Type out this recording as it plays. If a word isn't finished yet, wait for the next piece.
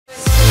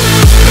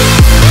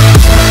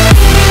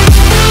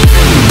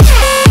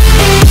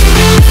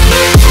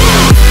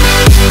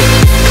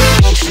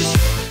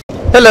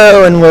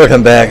Hello and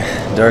welcome back.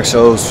 Dark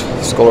Souls,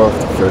 Scholar of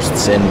the First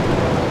Sin.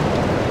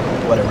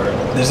 Whatever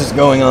this is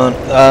going on.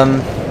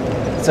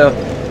 So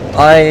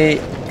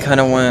I kind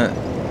of went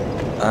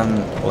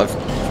left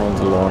for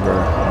the longer,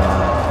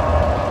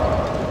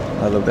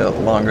 a little bit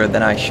longer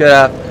than I should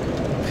have,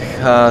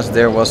 because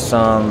there was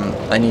some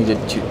I needed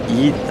to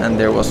eat and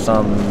there was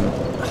some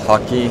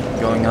hockey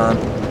going on.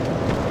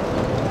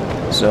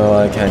 So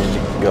I kind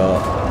of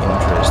got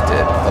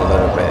interested a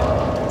little bit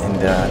in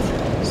that.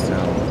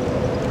 So.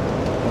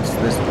 What's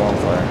this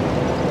bonfire?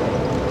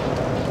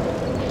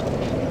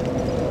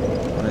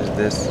 What is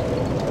this?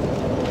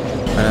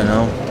 I don't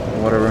know.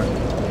 Whatever.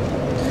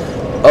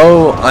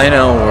 Oh, I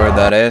know where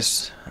that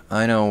is.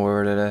 I know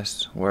where it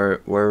is.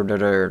 Where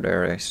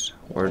there is.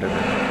 Where's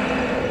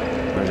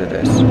it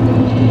is?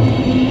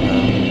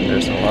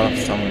 There's a lot of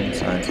summoning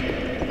signs.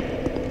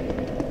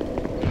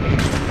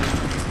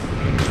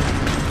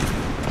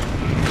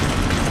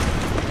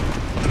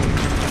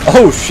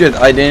 Oh shit!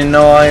 I didn't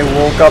know I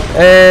woke up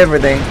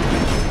everything.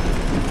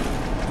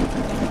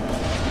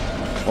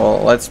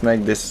 Well, let's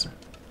make this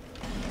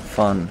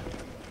fun.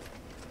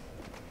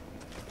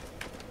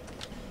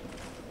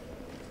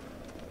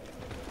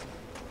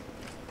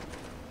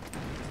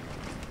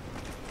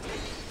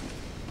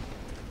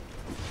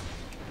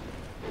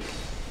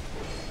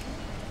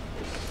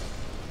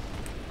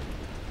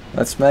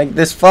 Let's make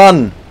this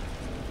fun.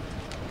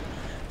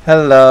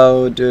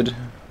 Hello, dude.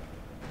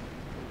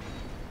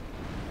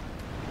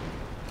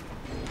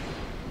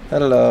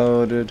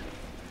 Hello, dude.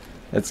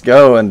 Let's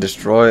go and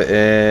destroy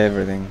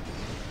everything.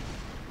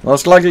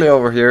 Most likely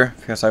over here,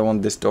 because I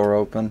want this door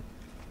open.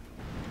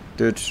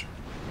 Dudes,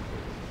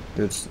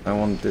 I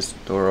want this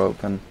door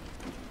open.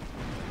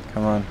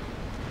 Come on.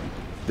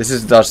 This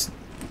is just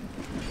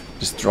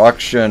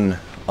destruction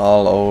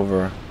all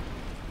over.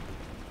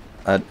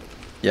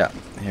 Yeah,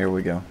 here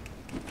we go.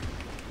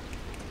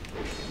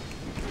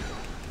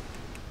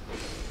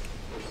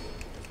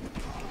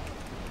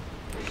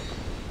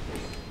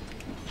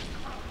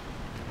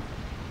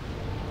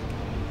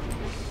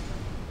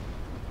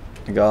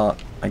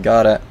 I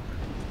got it.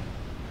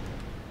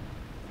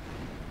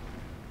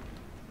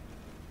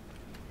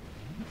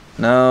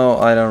 No,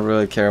 I don't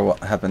really care what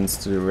happens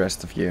to the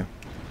rest of you.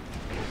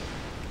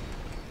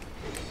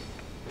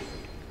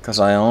 Because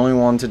I only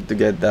wanted to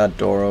get that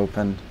door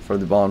open for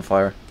the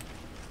bonfire.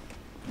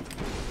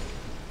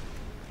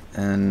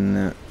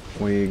 And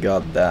we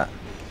got that.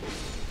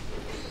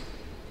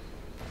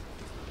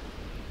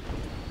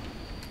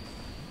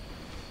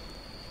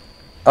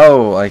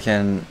 Oh, I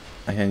can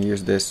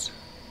use this.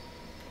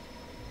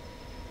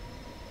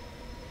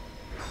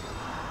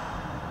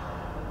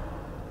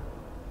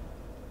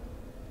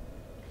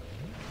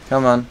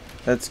 Come on,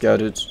 let's go,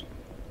 dudes.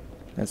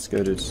 Let's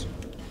go, dudes.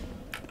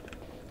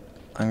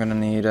 I'm gonna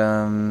need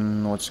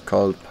what's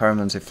called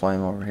permanency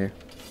flame over here.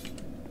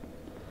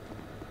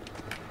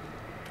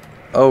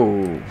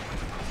 Oh.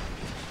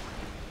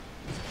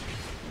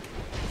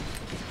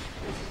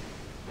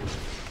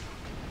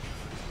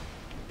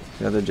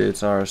 The other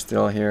dudes are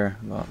still here,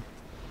 but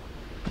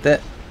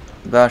the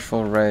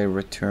bashful ray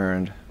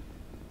returned.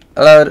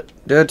 Hello,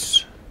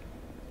 dudes.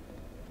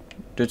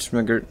 Dudes,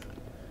 Smigert.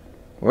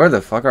 Where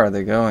the fuck are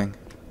they going?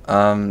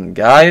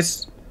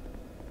 Guys?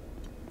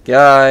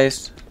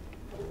 Guys?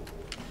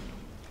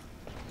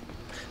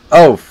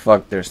 Oh,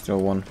 fuck, there's still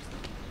one.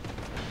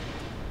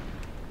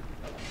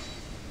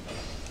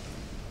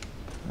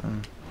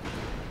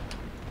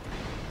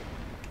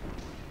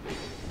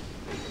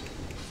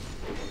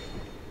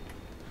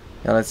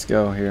 Yeah, let's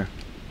go here.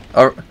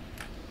 Oh,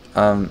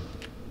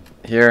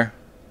 here.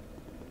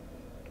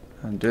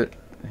 Do it.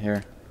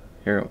 Here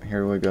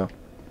we go.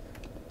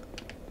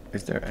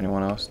 Is there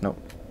anyone else? Nope.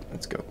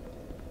 Let's go.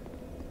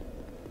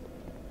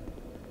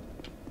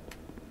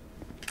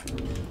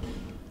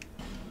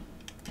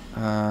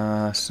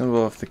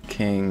 Symbol of the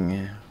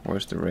king.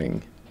 Where's the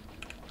ring?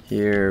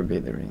 Here be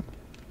the ring.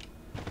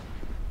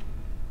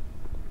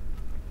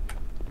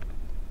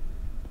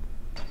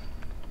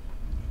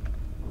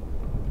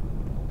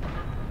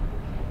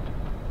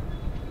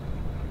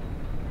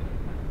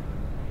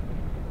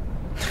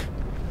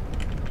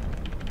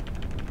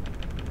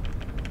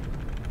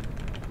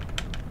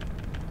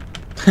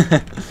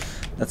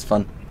 That's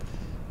fun.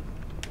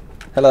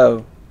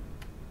 Hello.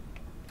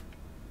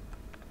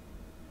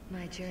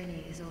 My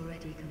journey is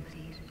already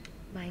complete.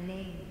 My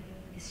name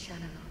is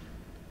Shanalot.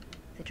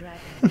 The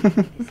dragon is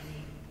his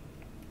name.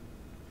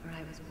 For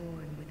I was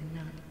born with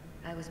none.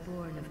 I was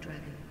born of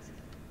dragons.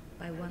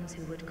 By ones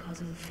who would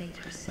cozen fate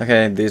herself.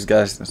 Okay, these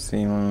guys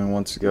seemingly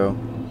want to go.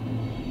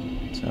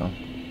 So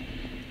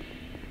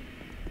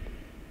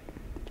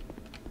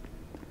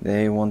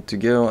they want to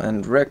go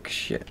and wreck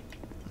shit.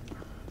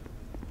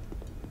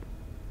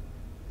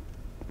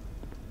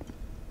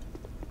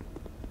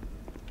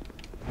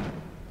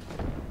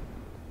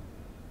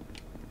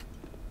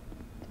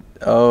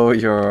 Oh,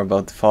 you're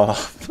about to fall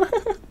off.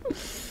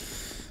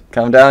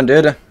 Calm down,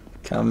 dude.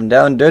 Calm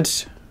down,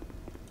 dudes.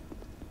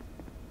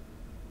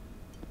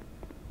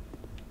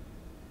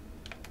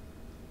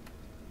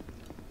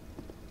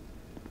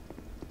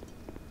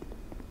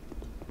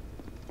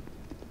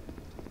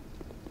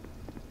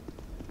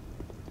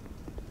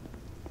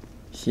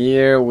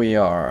 here we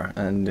are.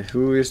 And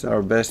who is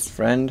our best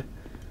friend?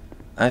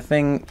 I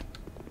think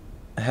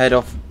Head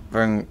of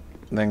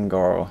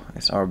Vengaro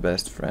is our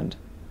best friend.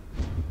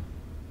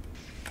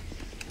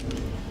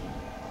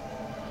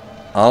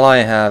 All I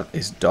have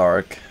is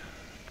dark,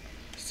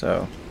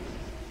 so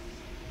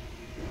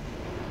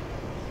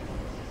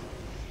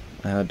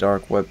I have a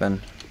dark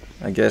weapon.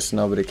 I guess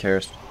nobody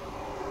cares.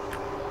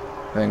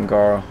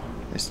 Vengaro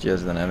is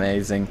just an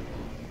amazing.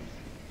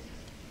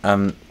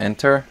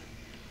 Enter.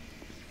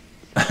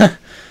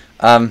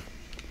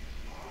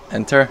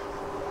 Enter.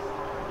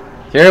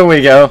 Here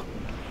we go.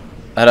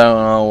 I don't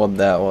know what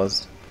that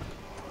was.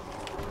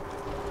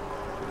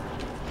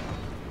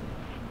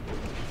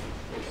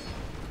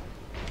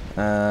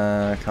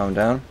 Calm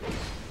down.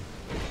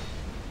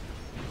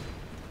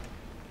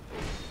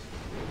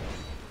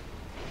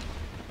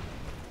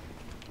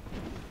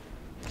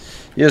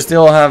 You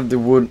still have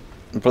the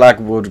black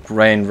wood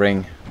grain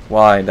ring.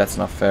 Why? That's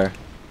not fair.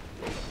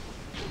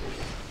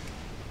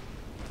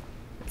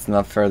 It's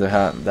not fair to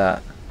have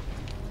that.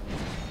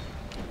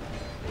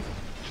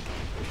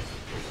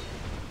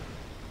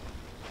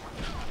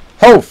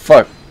 Oh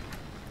fuck!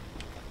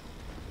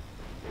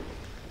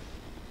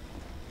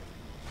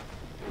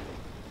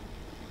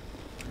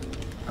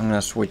 I'm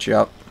gonna switch you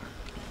up.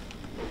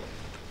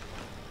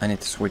 I need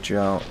to switch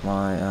out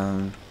my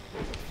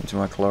into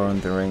my color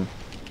on the ring.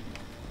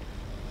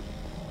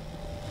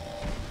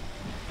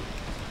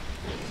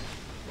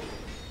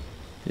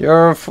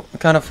 You're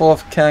kind of full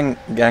of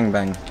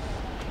gangbang.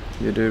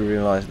 You do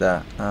realize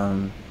that.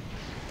 I'm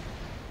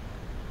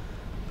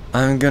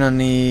gonna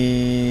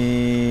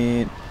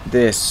need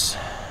this.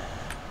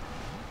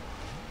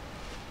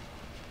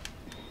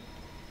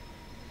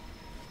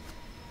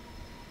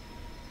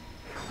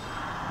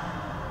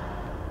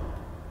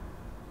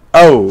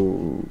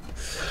 Oh!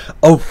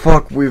 Oh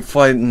fuck, we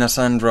fight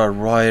Nassandra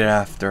right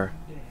after.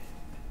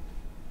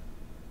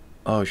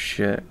 Oh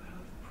shit.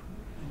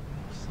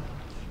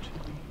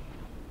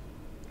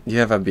 You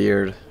have a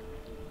beard.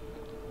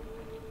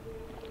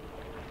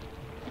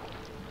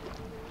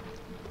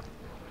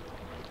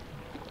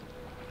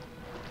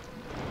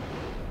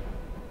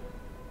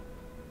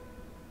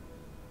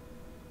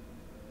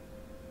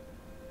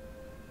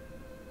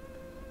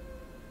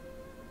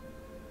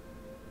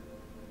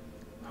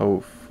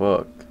 Oh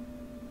fuck.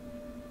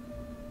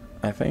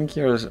 I think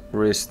your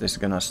wrist is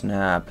gonna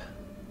snap.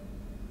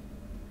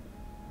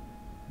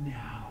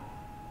 Now,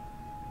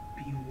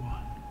 be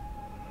one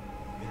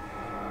with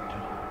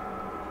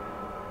dark.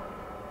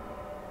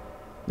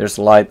 There's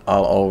light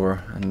all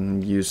over,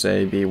 and you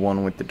say be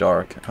one with the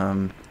dark.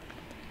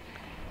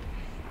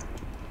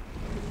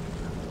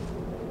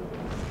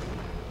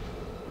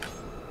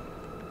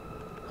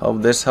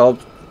 Hope this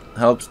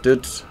helps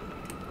dudes.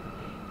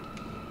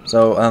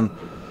 So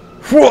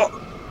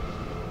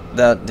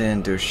that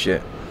didn't do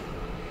shit.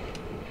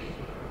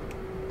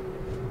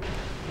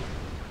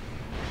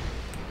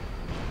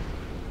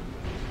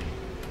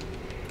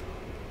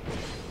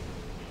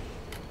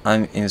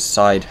 I'm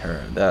inside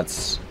her.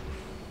 That's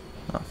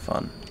not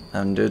fun.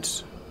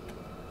 Dudes,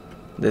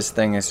 this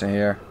thing is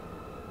here.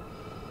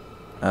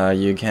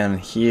 You can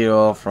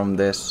heal from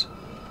this.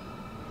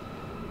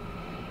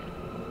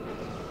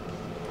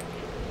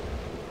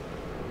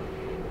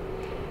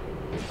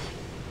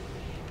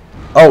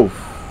 Oh,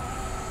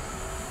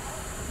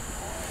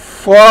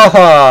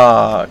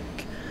 fuck.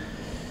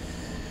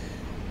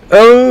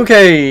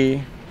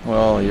 Okay.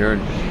 Well, you're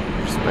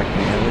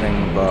respecting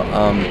everything,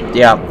 but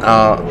yeah.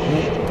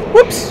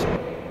 Whoops.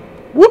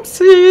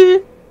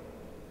 Whoopsie.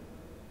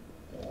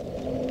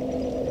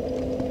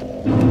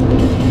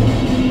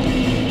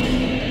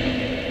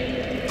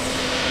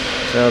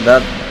 So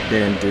that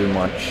didn't do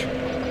much.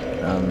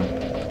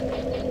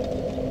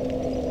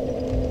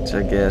 So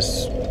I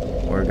guess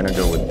we're gonna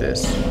go with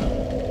this.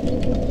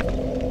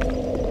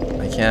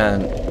 I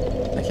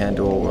can't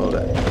dual wield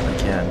it. I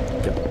can't.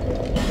 Yep.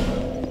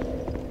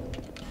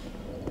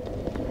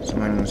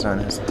 Summoning Sun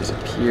has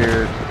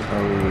disappeared.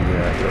 Oh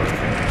yeah,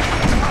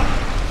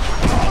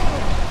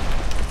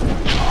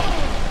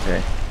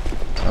 okay.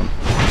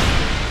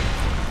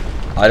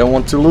 I don't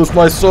want to lose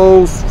my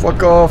souls.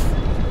 Fuck off.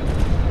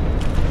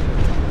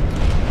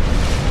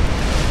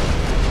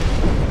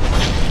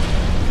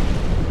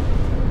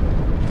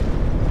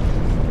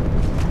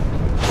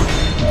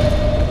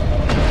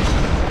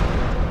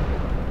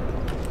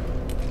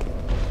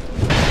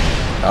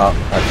 Oh,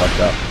 I fucked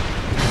up.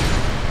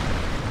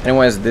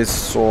 Anyways, this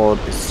sword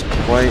is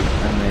quite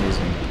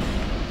amazing.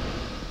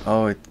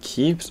 Oh, it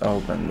keeps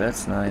open.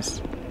 That's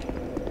nice.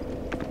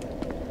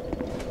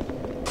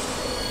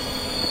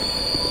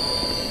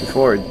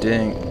 Before it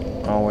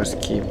didn't always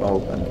keep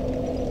open.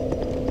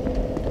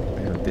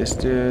 We have this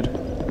dude,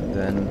 and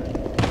then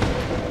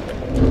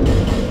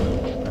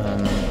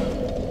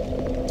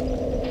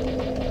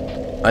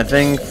I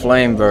think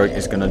Flameberg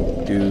is gonna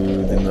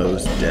do the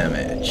most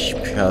damage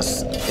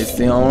because it's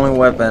the only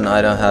weapon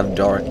I don't have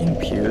dark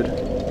imbued,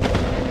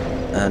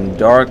 and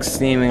dark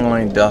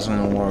seemingly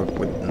doesn't work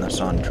with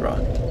Nassandra.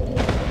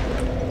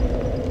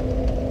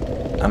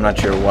 I'm not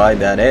sure why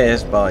that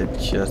is, but it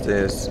just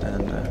is.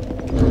 And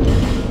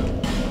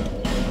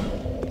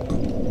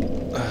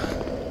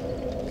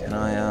can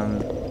I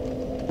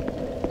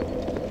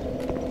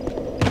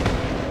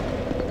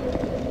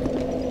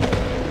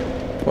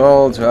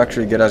well, to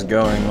actually get us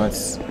going,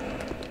 let's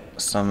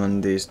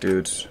summon these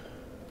dudes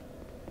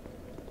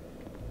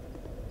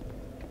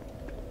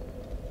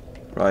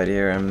right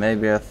here, and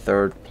maybe a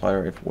third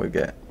player if we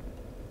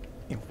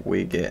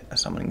get a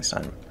summoning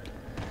sign.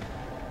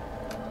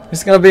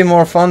 It's gonna be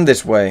more fun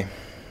this way.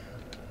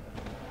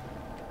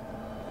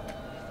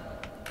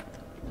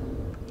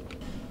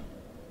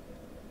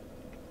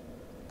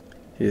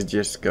 He's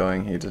just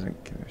going, he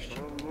doesn't give a shit.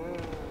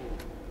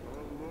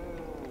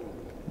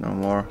 No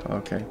more?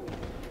 Okay.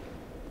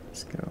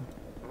 Let's go.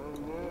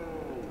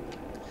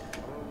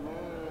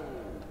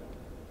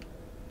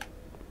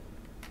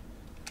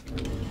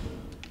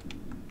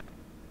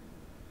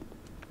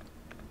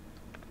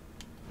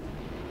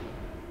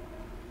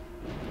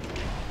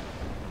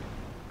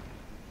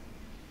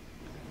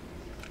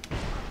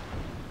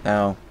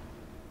 Ow.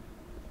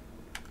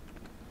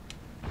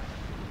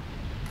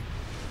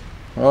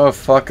 Oh,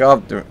 fuck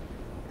up, the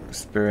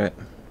spirit.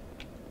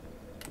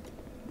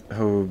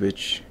 Oh,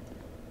 bitch.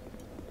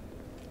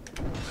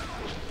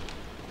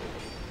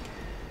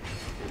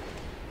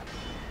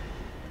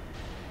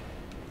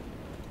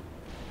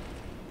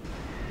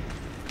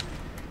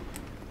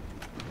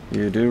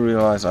 You do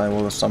realize I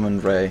will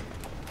summon Ray.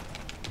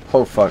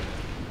 Oh, fuck.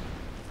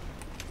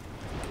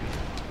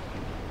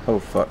 Oh,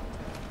 fuck.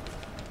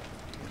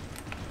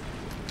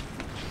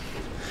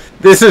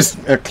 This is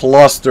a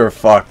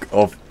clusterfuck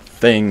of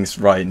things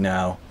right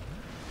now.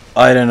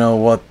 I don't know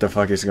what the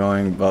fuck is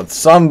going, but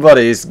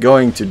somebody is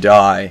going to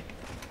die.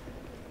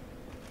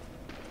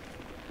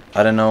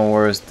 I don't know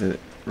where's the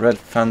red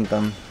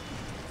phantom.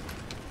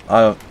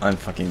 I'm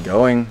fucking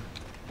going.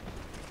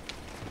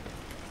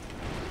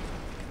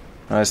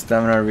 My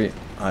stamina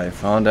I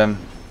found him.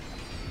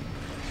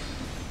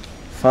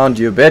 Found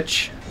you,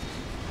 bitch.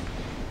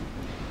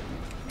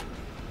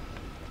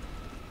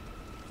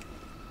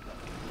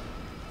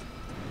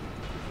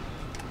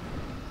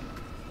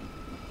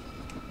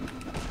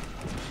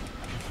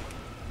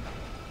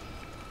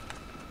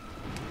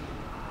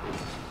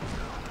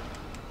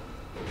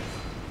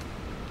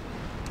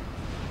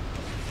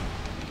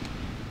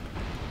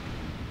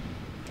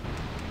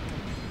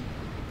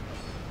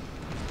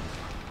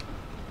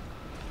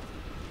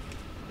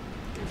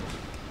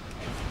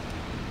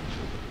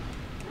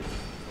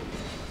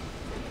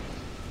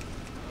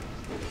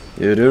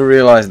 You do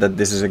realize that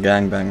this is a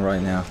gangbang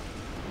right now.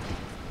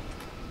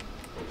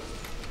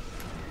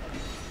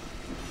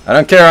 I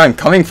don't care, I'm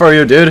coming for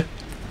you, dude.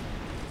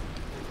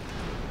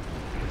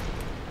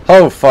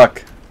 Oh,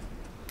 fuck.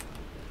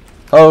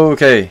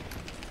 Okay.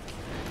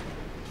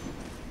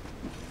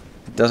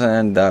 It doesn't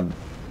end that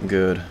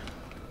good.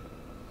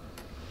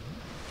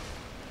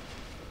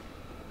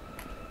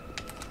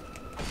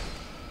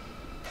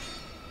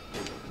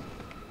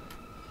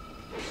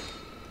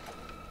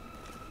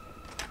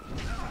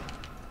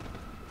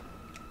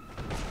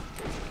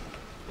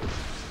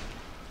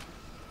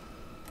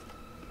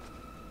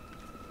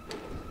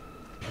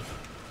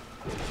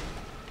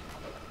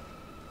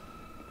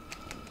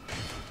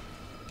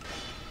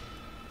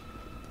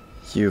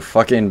 You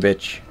fucking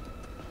bitch.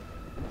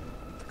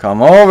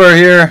 Come over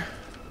here.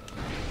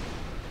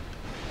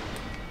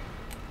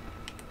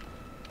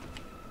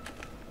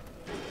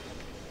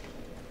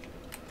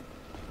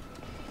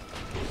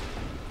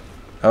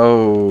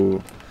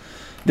 Oh.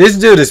 This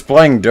dude is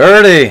playing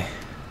dirty.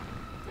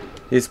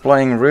 He's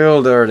playing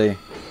real dirty.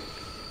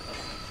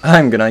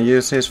 I'm gonna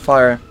use his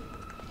fire.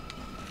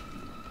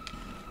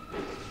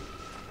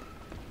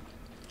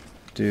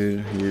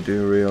 Dude, you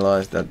do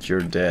realize that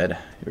you're dead.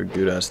 You're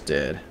good as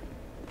dead.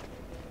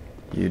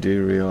 You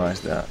do realize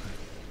that.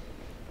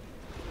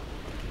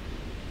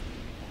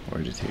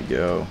 Where did he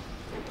go?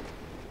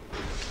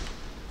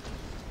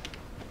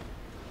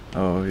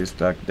 Oh, he's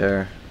back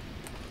there.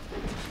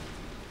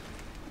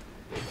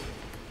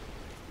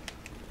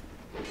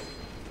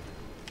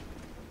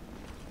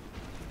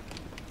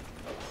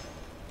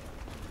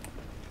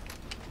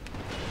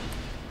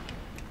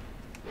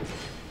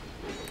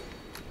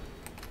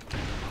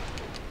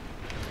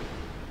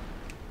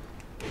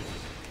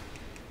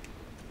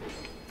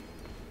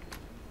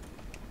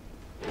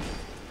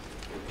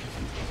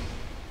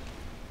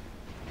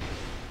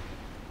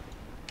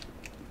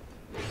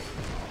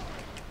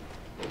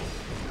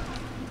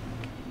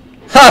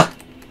 Ha!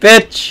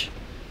 Bitch!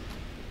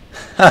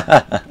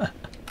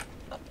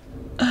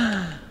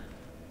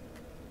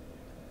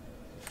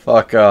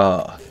 Fuck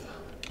off.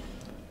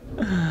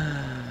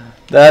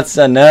 That's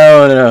a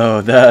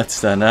no-no.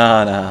 That's a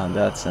no-no.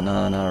 That's a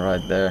no-no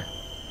right there.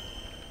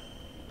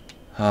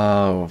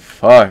 Oh,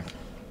 fuck.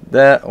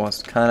 That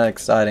was kind of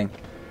exciting.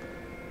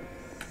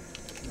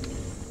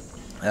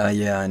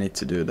 Yeah, I need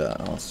to do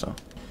that also.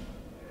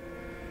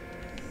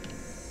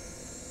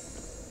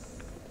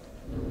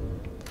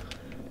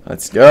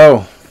 Let's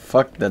go.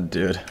 Fuck that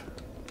dude.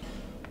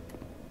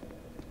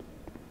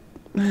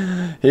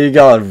 He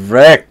got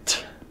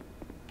wrecked.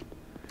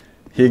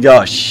 He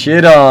got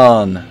shit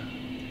on.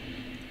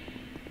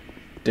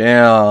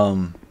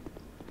 Damn.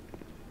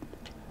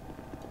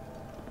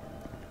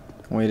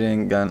 We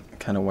didn't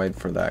kind of wait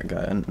for that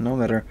guy. And no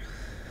matter.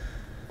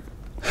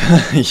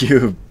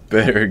 You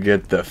better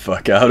get the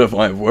fuck out of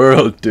my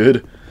world,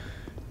 dude.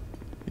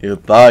 You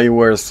thought you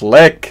were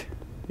slick.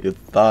 You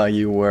thought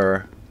you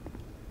were.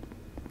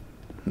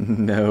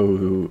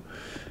 No.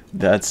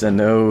 That's a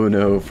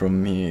no-no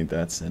from me.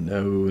 That's a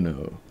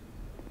no-no.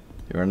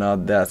 You're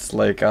not that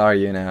slick, are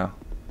you now?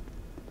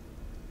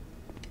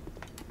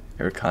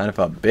 You're kind of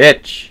a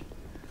bitch.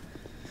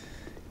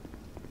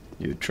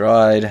 You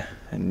tried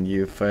and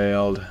you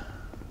failed.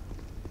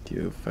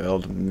 You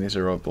failed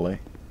miserably.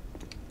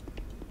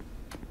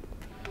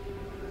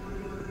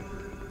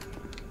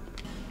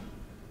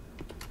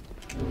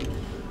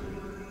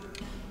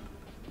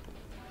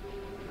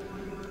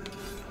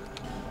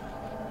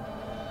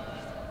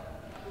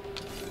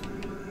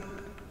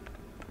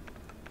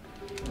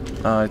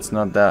 It's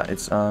not that.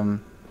 It's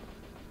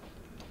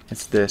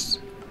this.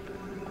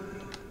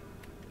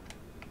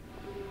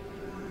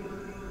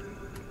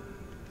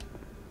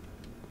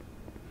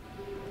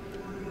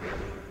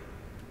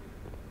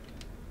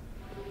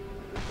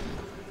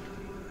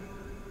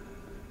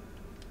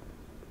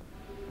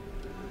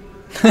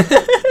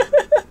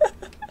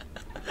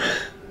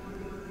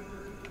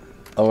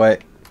 Oh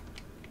wait.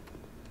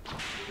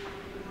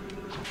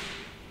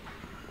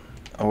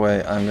 Oh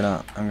wait, I'm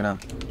gonna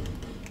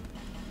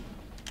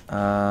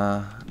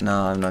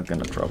no, I'm not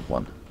gonna drop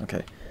one.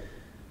 Okay.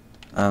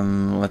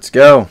 Let's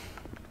go.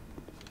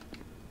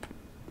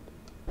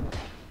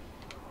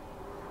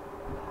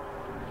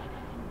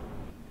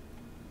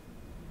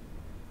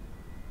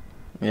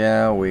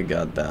 Yeah, we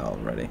got that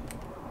already.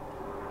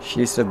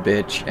 She's a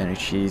bitch and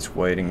she's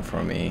waiting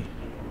for me.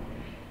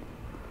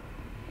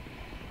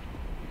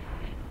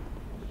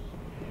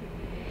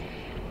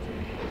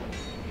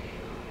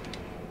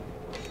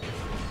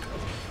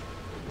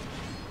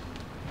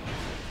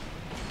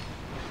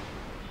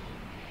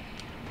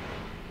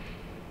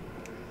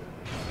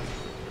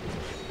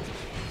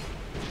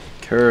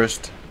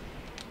 Cursed.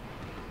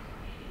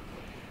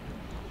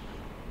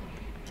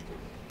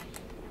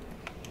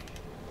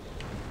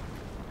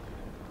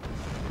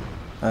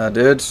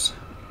 Dudes,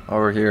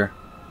 over here.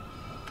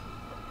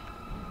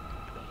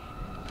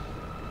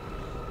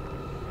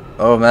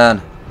 Oh man,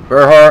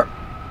 Berhart.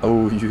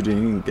 Oh, you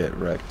didn't get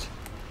wrecked.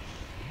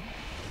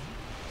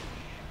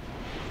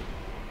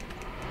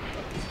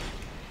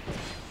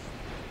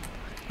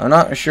 I'm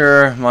not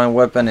sure my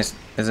weapon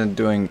isn't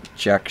doing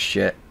jack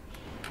shit.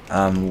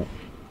 I'm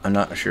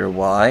not sure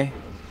why.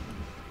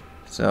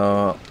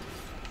 So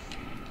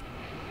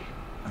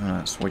I'm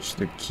gonna switch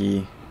the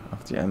key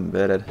of the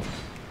embedded.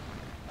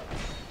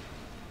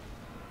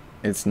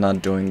 It's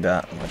not doing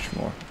that much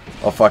more.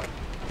 Oh fuck.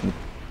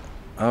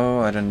 Oh,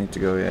 I don't need to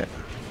go yet.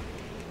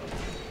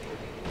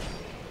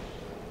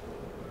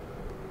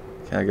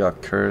 Okay, I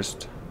got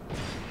cursed.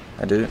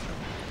 I do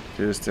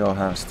still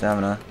have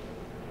stamina.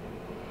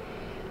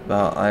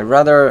 But I'd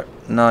rather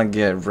not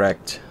get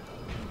wrecked.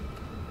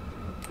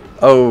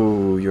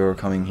 Oh, you're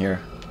coming here.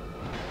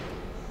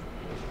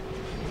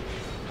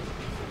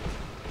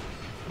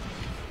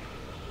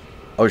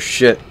 Oh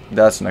shit,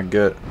 that's not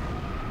good.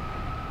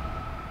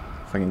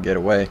 If I can get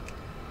away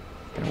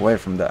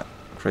from that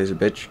crazy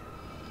bitch.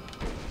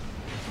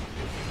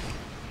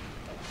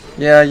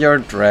 Yeah, you're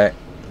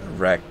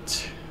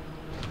wrecked.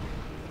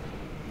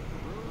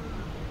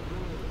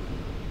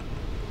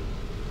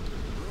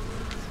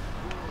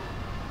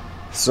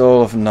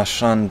 Soul of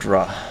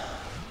Nashandra.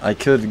 I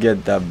could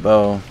get that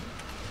bow.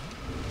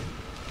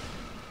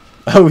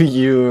 Oh,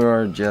 you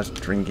are just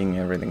drinking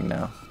everything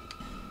now.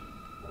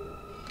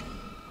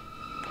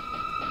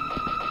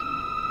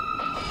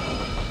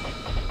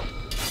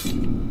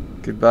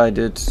 Goodbye,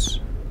 dudes.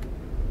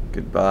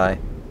 Goodbye.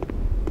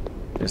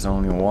 There's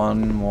only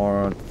one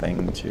more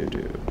thing to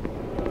do.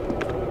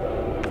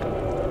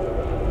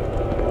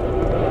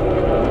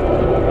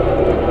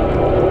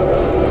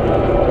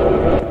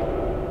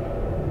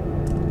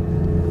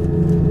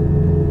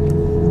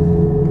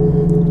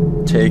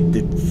 Take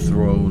the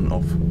throne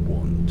of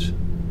want.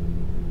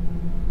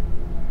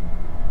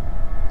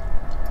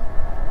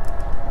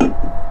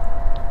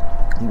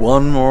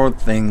 One more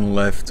thing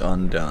left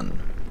undone.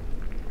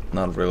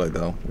 Not really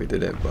though, we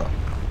did it, but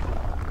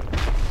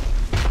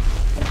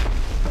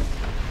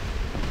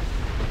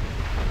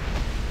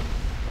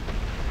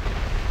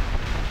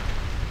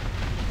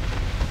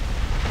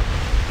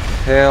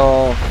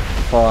hell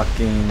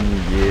fucking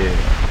yeah.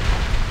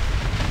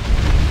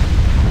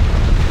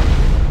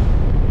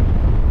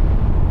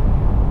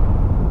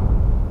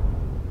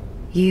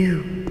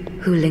 You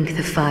who link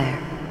the fire.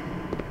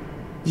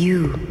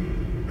 You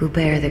who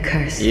bear the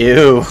curse.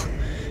 You,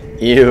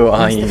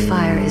 I Once the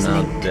fire am is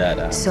not linked,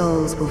 dead.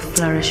 souls will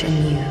flourish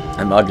anew.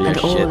 I'm ugly and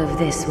as all shit. of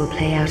this will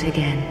play out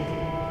again.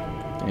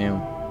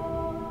 Damn.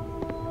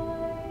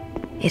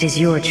 It is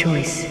your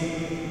choice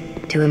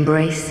to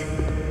embrace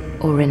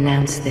or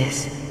renounce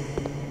this.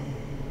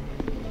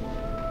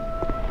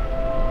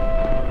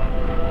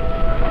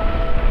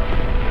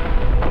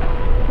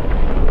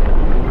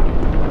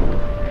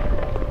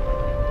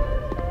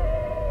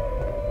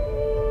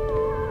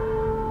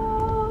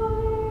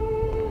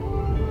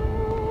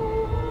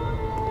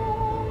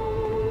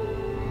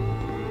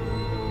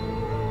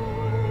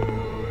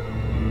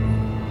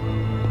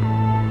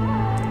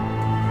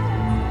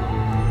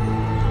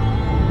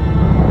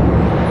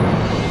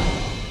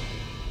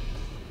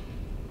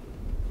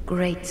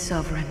 Great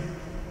Sovereign,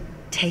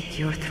 take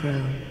your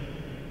throne.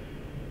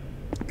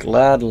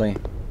 Gladly.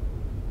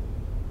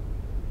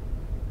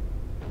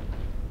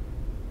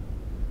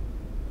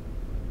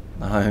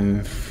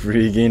 I'm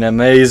freaking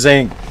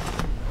amazing.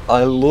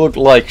 I look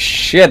like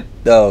shit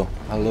though.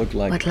 I look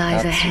like What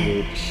lies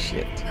absolute ahead?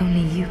 shit.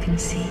 Only you can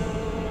see.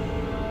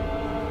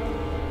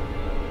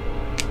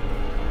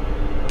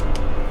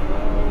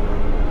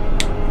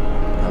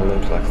 I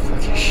look like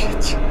fucking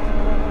shit.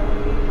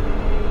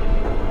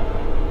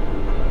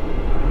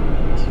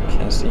 You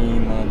can see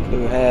my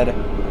blue head.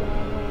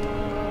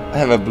 I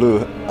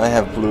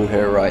have blue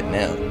hair right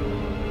now.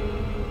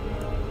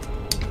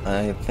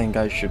 I think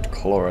I should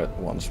color it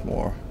once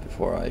more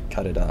before I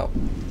cut it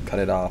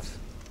off.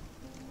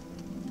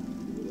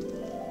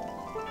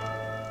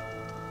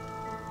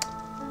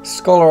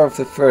 Scholar of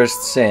the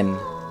First Sin.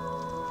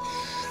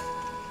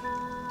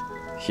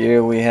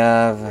 Here we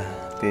have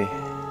the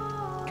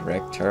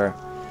director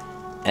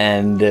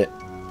and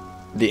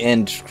the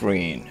end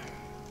screen.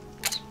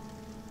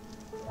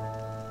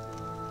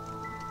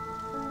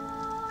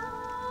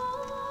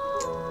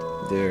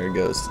 There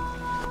goes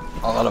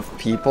a lot of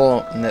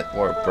people,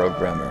 network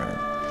programmer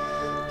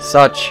and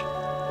such.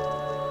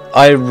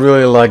 I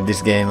really like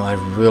this game. I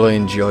really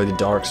enjoy the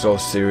Dark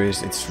Souls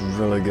series. It's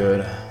really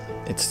good.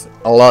 It's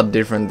a lot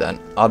different than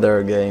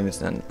other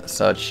games and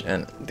such,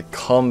 and the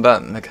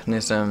combat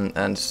mechanism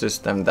and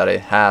system that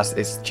it has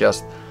is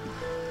just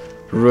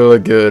really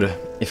good.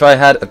 If I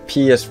had a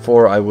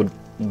PS4, I would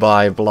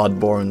buy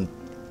Bloodborne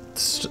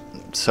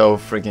so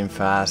freaking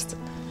fast,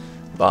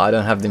 but I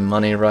don't have the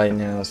money right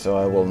now, so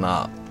I will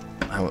not.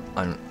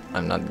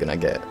 I'm not gonna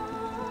get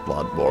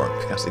Bloodborne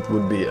because it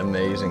would be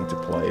amazing to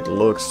play. It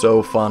looks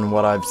so fun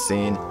what I've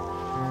seen.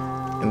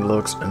 It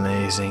looks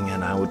amazing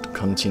and I would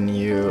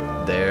continue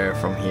there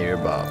from here,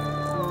 but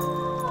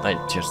I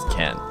just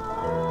can't.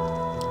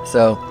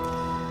 So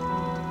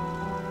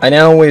I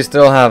know we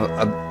still have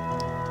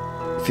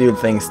a few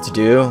things to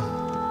do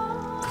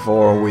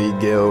before we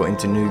go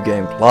into New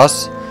Game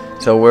Plus,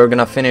 so we're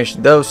gonna finish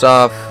those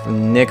off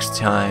next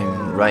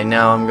time. Right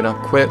now I'm gonna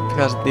quit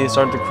because these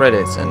are the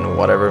credits, and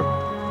what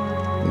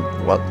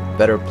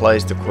better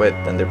place to quit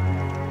than the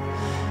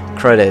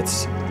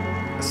credits.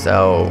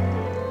 So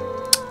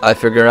I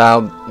figured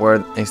out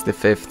where is the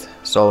 5th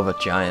Soul of a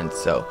Giant,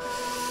 so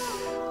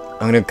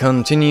I'm gonna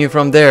continue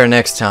from there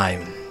next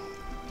time.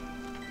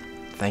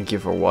 Thank you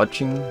for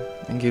watching,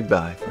 and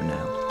goodbye for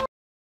now.